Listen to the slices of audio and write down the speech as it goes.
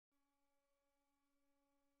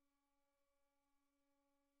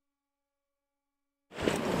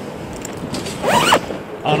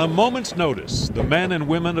On a moment's notice, the men and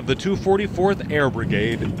women of the 244th Air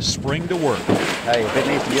Brigade spring to work. Hey, if it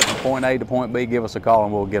needs to get from point A to point B, give us a call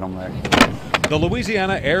and we'll get them there. The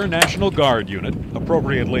Louisiana Air National Guard unit,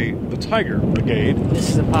 appropriately the Tiger Brigade,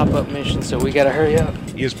 this is a pop-up mission, so we gotta hurry up.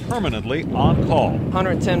 Is permanently on call.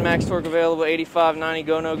 110 max torque available, 85, 90,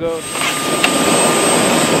 go, no go.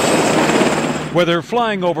 Whether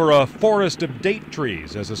flying over a forest of date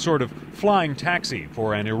trees as a sort of flying taxi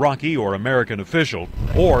for an Iraqi or American official,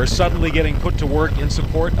 or suddenly getting put to work in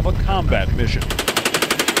support of a combat mission.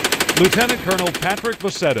 Lieutenant Colonel Patrick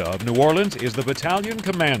Bocetta of New Orleans is the battalion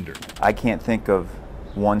commander. I can't think of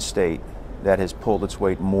one state that has pulled its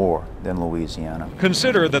weight more than Louisiana.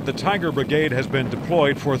 Consider that the Tiger Brigade has been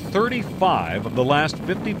deployed for 35 of the last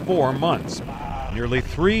 54 months. Nearly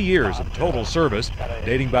 3 years of total service,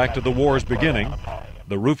 dating back to the war's beginning,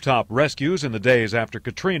 the rooftop rescues in the days after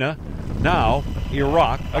Katrina, now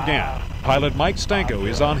Iraq again. Pilot Mike Stanko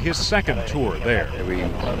is on his second tour there. We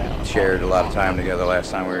shared a lot of time together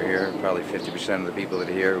last time we were here. Probably 50% of the people that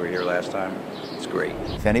are here were here last time. It's great.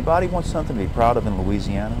 If anybody wants something to be proud of in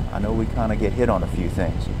Louisiana, I know we kind of get hit on a few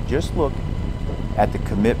things. Just look at the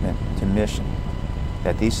commitment to mission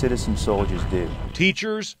that these citizen soldiers do.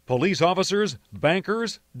 Teachers, police officers,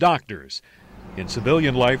 bankers, doctors. In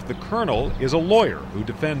civilian life, the colonel is a lawyer who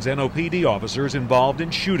defends NOPD officers involved in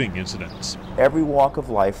shooting incidents. Every walk of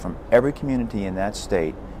life from every community in that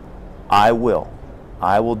state, I will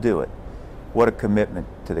do it. What a commitment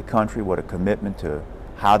to the country, what a commitment to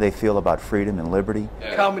how they feel about freedom and liberty.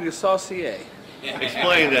 Call me the saucier.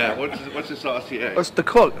 Explain that. What's the saucier? It's the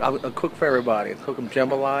cook. I cook for everybody. I cook them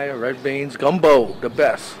jambalaya, red beans, gumbo, the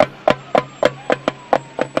best.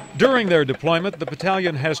 During their deployment, the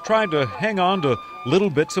battalion has tried to hang on to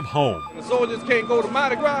little bits of home. The soldiers can't go to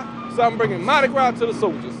Mardi Gras, so I'm bringing Mardi Gras to the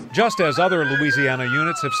soldiers. Just as other Louisiana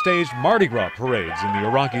units have staged Mardi Gras parades in the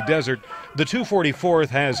Iraqi desert, the 244th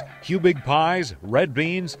has Hubig pies, red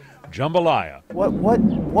beans, jambalaya.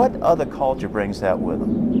 What other culture brings that with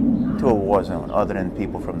them to a war zone other than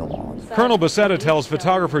people from New Orleans? Colonel Bocetta tells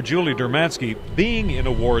photographer Juliedermansky being in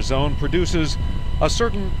a war zone produces a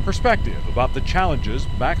certain perspective about the challenges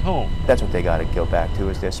back home. That's what they got to go back to,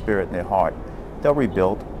 is their spirit and their heart. They'll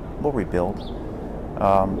rebuild. We'll rebuild.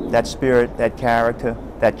 That spirit, that character,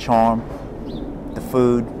 that charm, the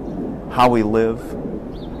food, how we live,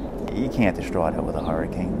 you can't destroy that with a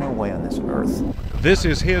hurricane. No way on this earth. This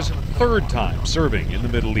is his third time serving in the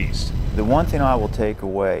Middle East. The one thing I will take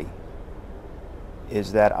away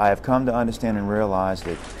is that I have come to understand and realize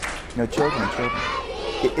that, children are children.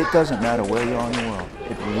 It doesn't matter where you are in the world.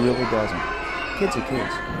 It really doesn't. Kids are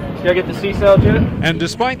kids. Should I get the seatbelt yet? And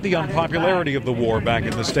despite the unpopularity of the war back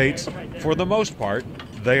in the States, for the most part,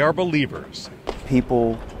 they are believers.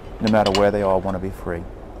 People, no matter where they are, want to be free.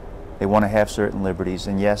 They want to have certain liberties.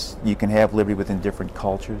 And yes, you can have liberty within different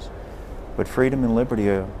cultures. But freedom and liberty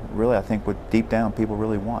are really, I think, what deep down people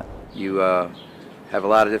really want. You have a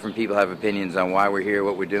lot of different people have opinions on why we're here,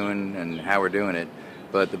 what we're doing, and how we're doing it.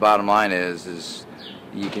 But the bottom line is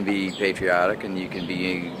you can be patriotic and you can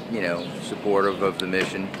be, supportive of the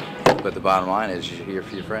mission, but the bottom line is you're here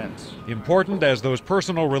for your friends. Important as those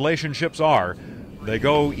personal relationships are, they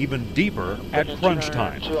go even deeper at crunch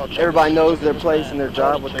time. Everybody knows their place and their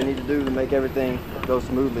job, what they need to do to make everything go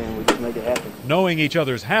smoothly, and we just make it happen. Knowing each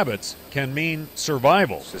other's habits can mean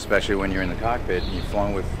survival. Especially when you're in the cockpit and you've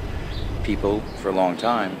flown with people for a long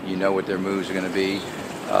time, you know what their moves are going to be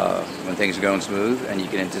when things are going smooth, and you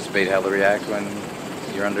can anticipate how they'll react when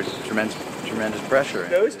you're under tremendous pressure.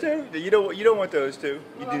 Those two? You don't want those two.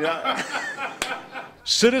 You do not.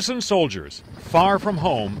 Citizen soldiers, far from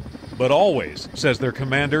home, but always, says their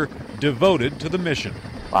commander, devoted to the mission.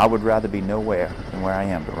 I would rather be nowhere than where I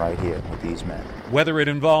am, but right here with these men. Whether it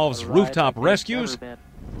involves rooftop rescues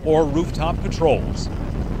or rooftop patrols.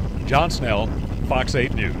 John Snell, Fox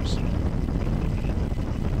 8 News.